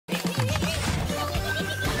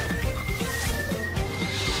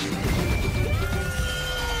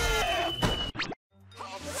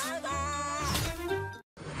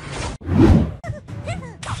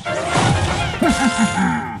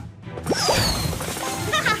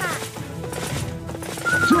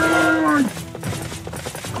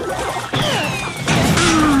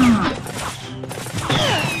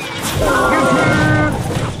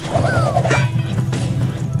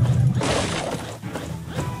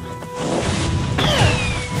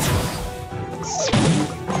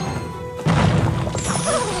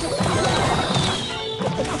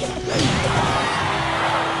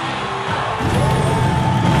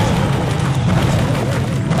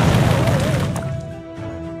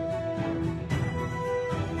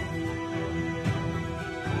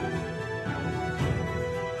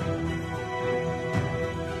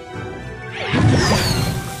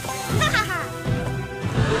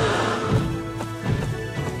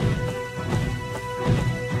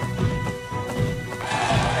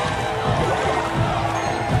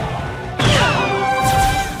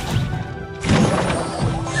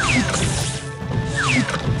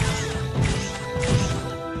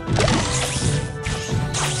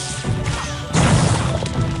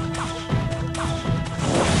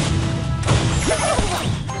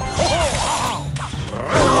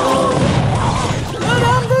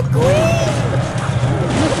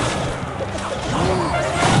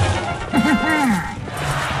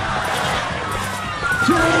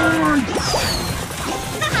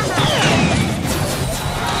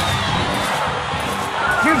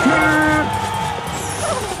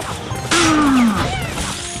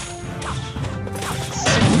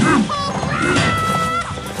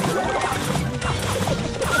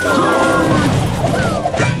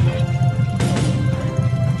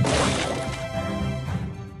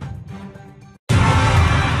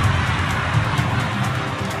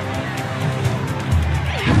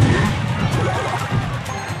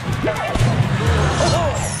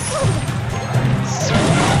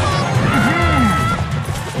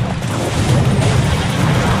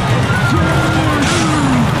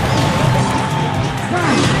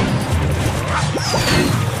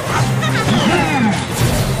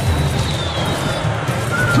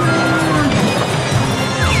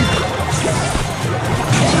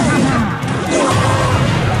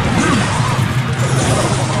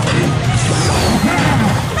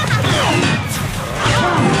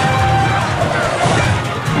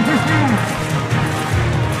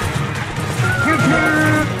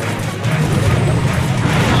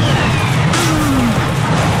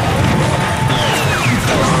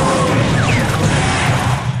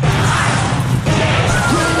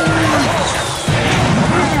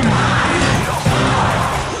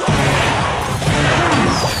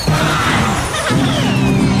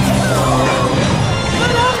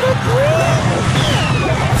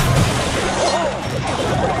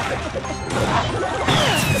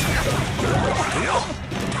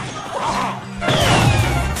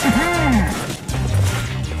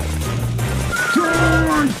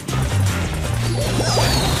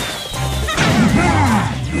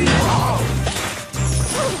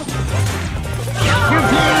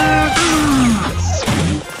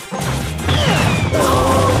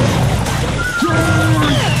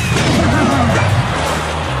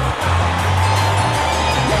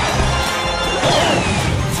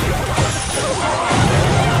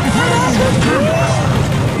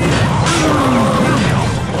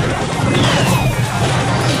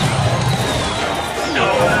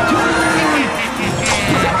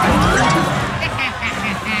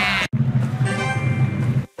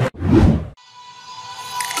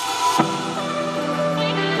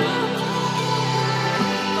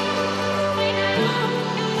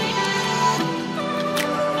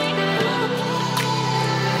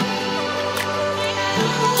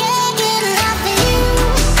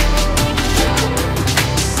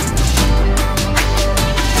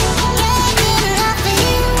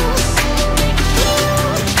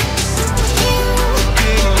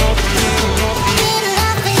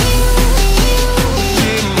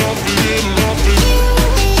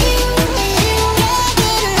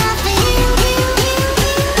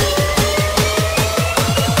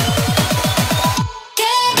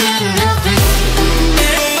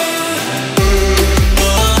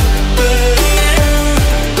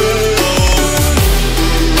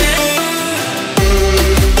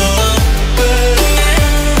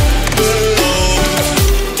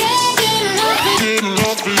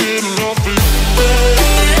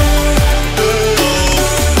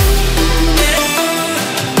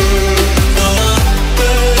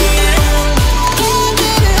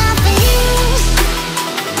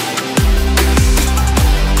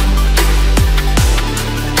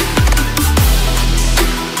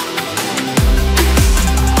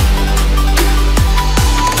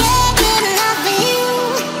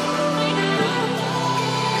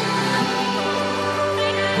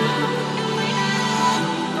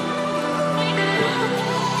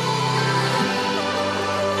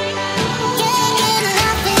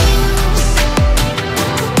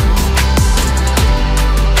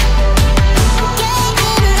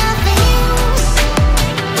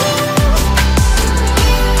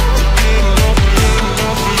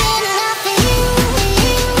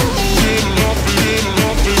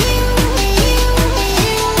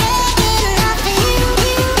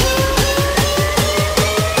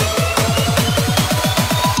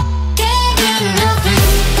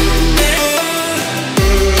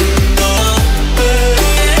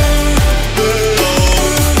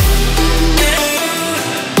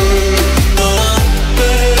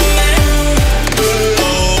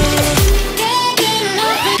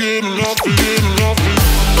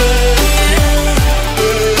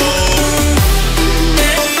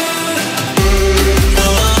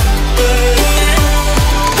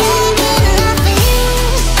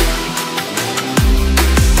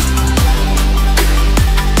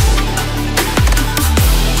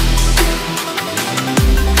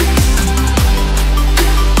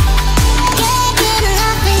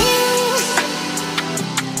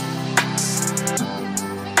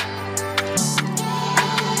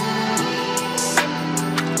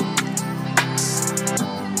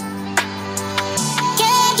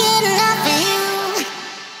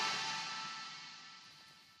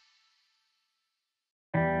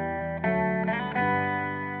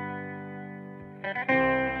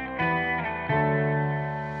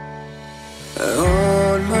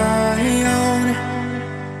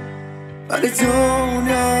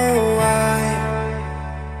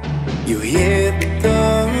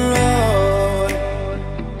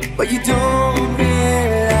you don't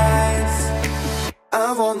realize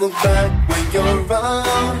I won't look back when you're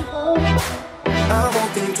around. I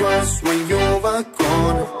won't think twice when you're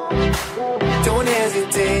gone. Don't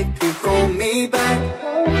hesitate to call me back,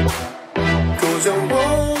 'cause I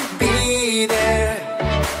won't be there.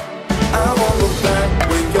 I won't look back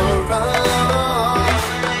when you're around.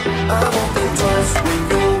 I won't think twice when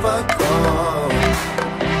you're gone.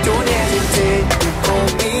 Don't hesitate to call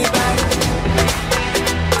me back,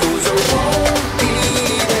 'cause I won't be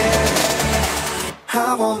there. I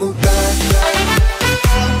won't look back.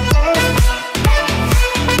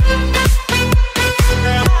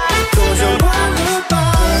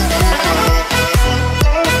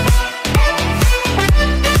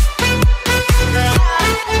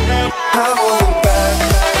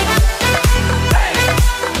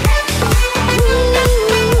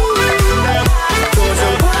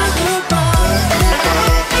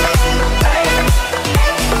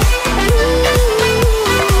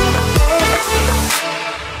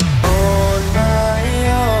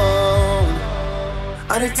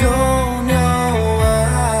 I don't know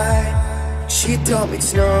why she told me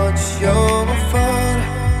it's not your fault,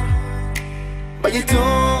 but you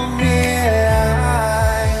don't realize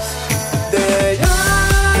that I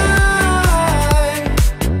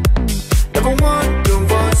never wonder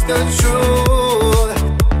what's the truth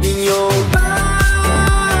in your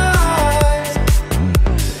eyes.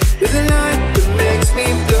 There's a light that makes me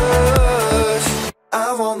blush. I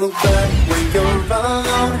won't look back when you're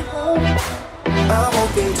around. I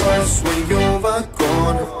won't think twice when you're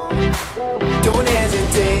gone. Don't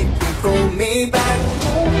hesitate to call me back,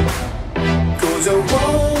 'cause I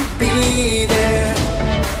won't be there.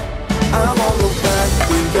 I won't look back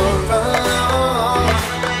when you're around.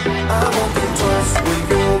 I won't think twice when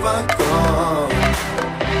you're gone.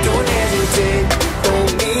 Don't hesitate to call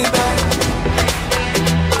me back,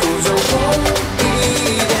 'cause I won't be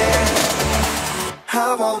there. I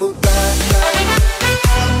won't look back.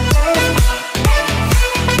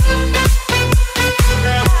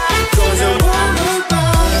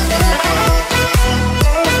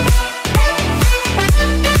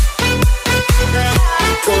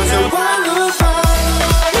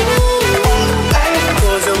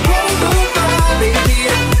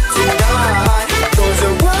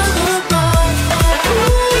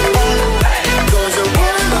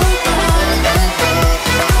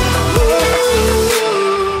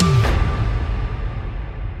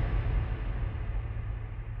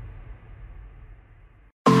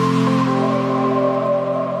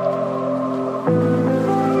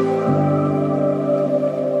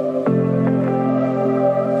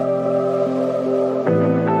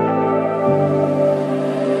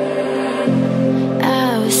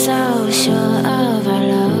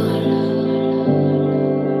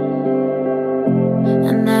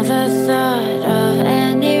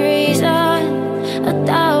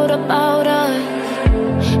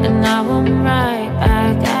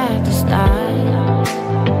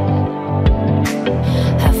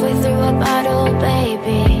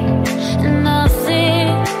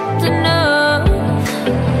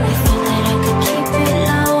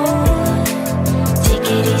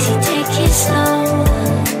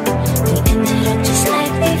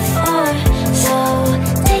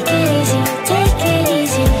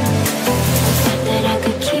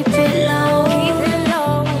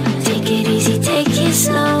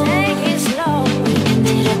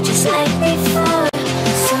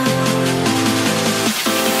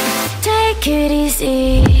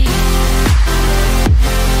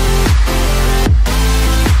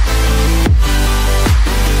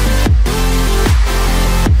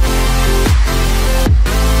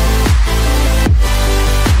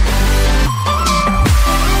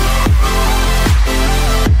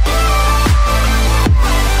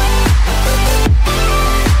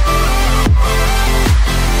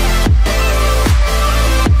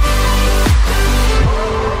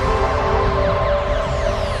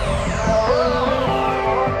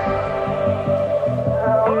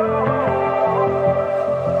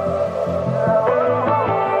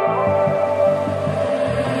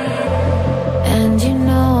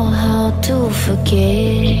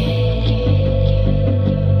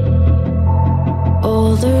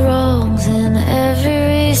 All the wrongs and every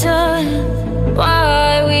reason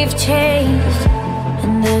why we've changed.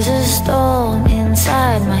 And there's a storm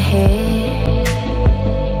inside my head.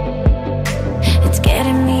 It's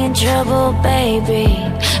getting me in trouble, baby,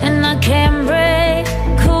 and I can't break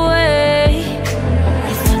away.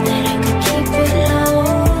 I thought that I could keep it low.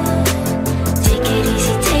 Take it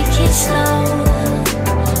easy, take it slow.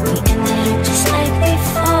 We ended up just like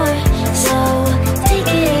before, so take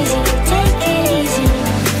it easy, take it easy.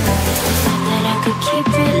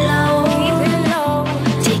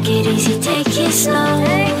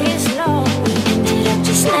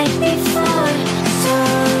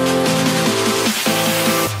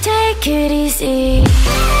 take it easy.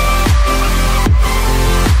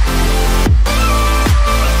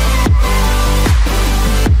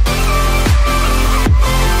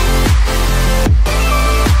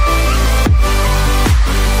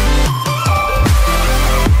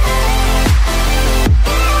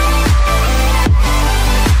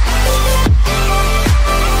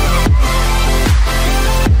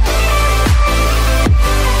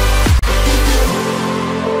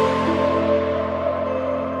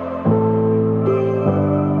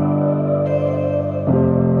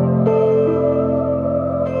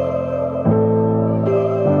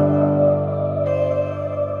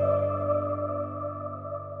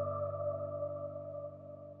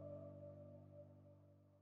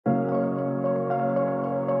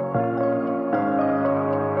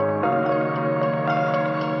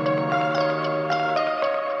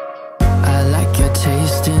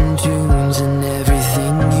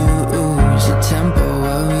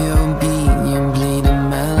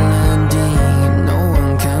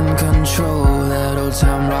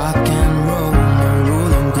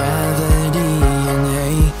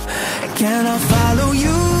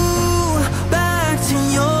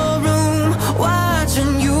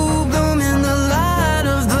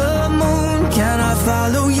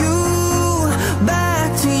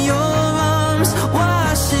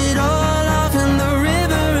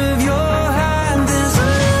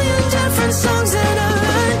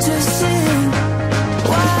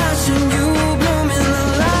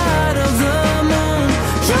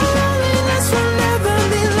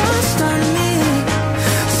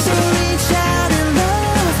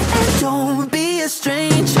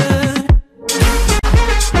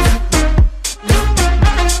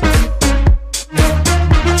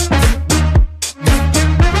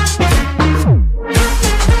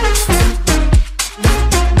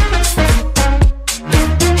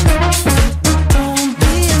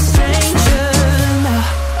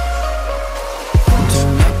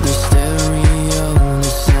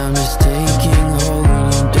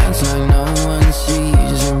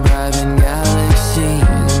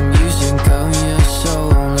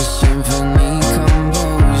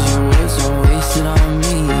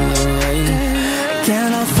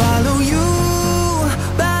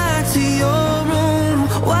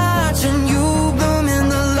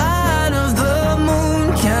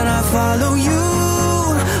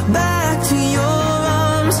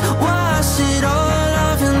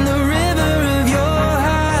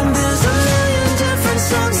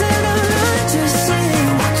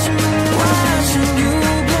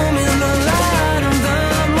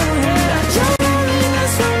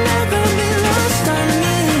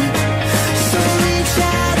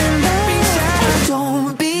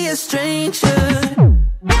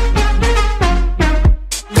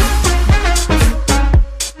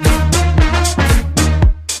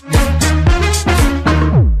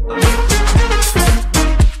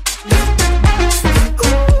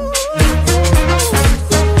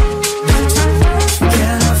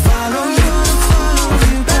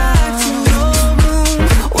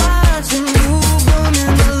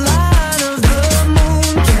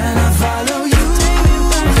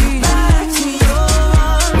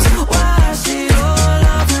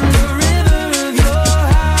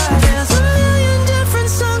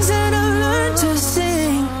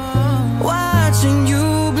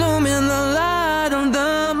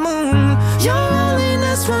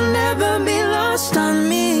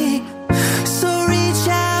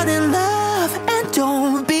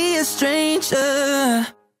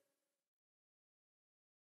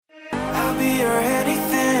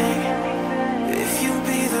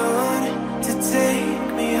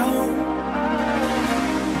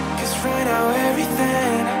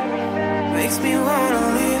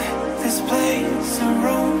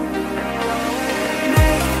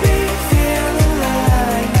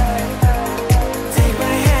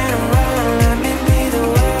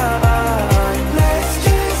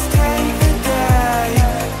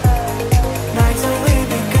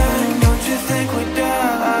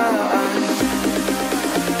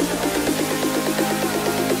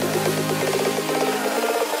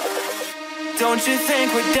 Don't you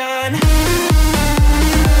think we're done?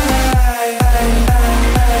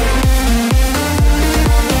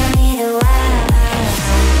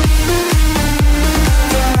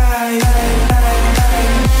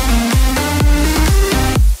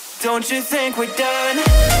 Don't you think we're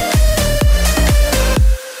done?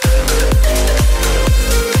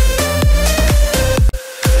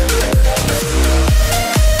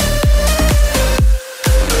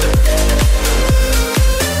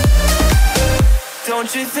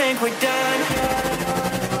 Don't you think we're done?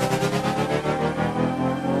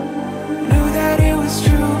 Knew that it was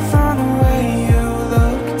true from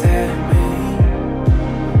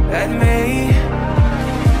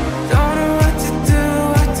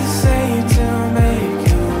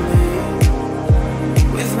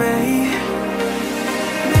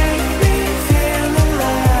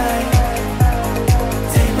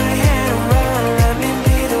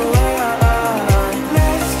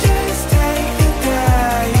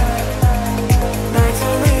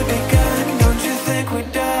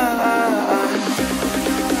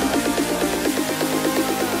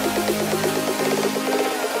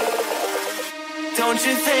Don't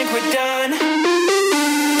you think we're done?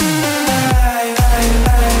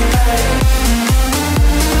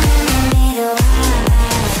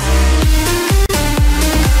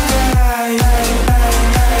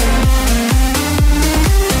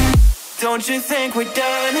 Don't you think we're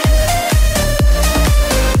done?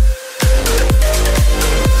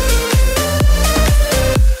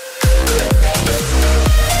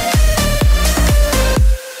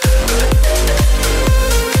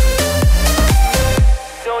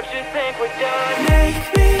 Don't you think we're done?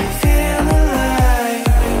 Make me feel alive.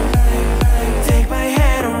 Take my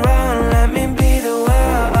hand and run, let me be the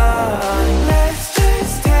one. Let's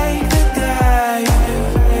just take the dive.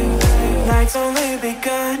 Night's only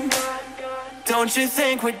begun. Don't you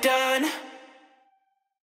think we're done?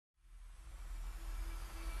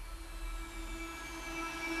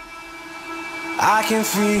 I can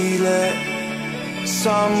feel it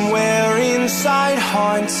somewhere inside,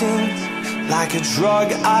 haunting. Like a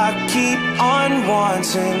drug I keep on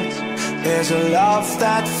wanting. There's a love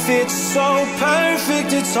that fits so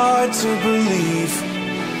perfect, it's hard to believe.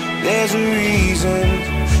 There's a reason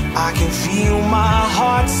I can feel my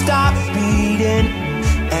heart stop beating,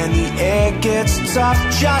 and the air gets tough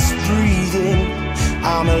just breathing.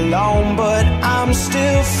 I'm alone but I'm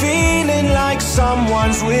still feeling like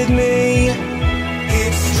someone's with me.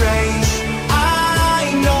 It's strange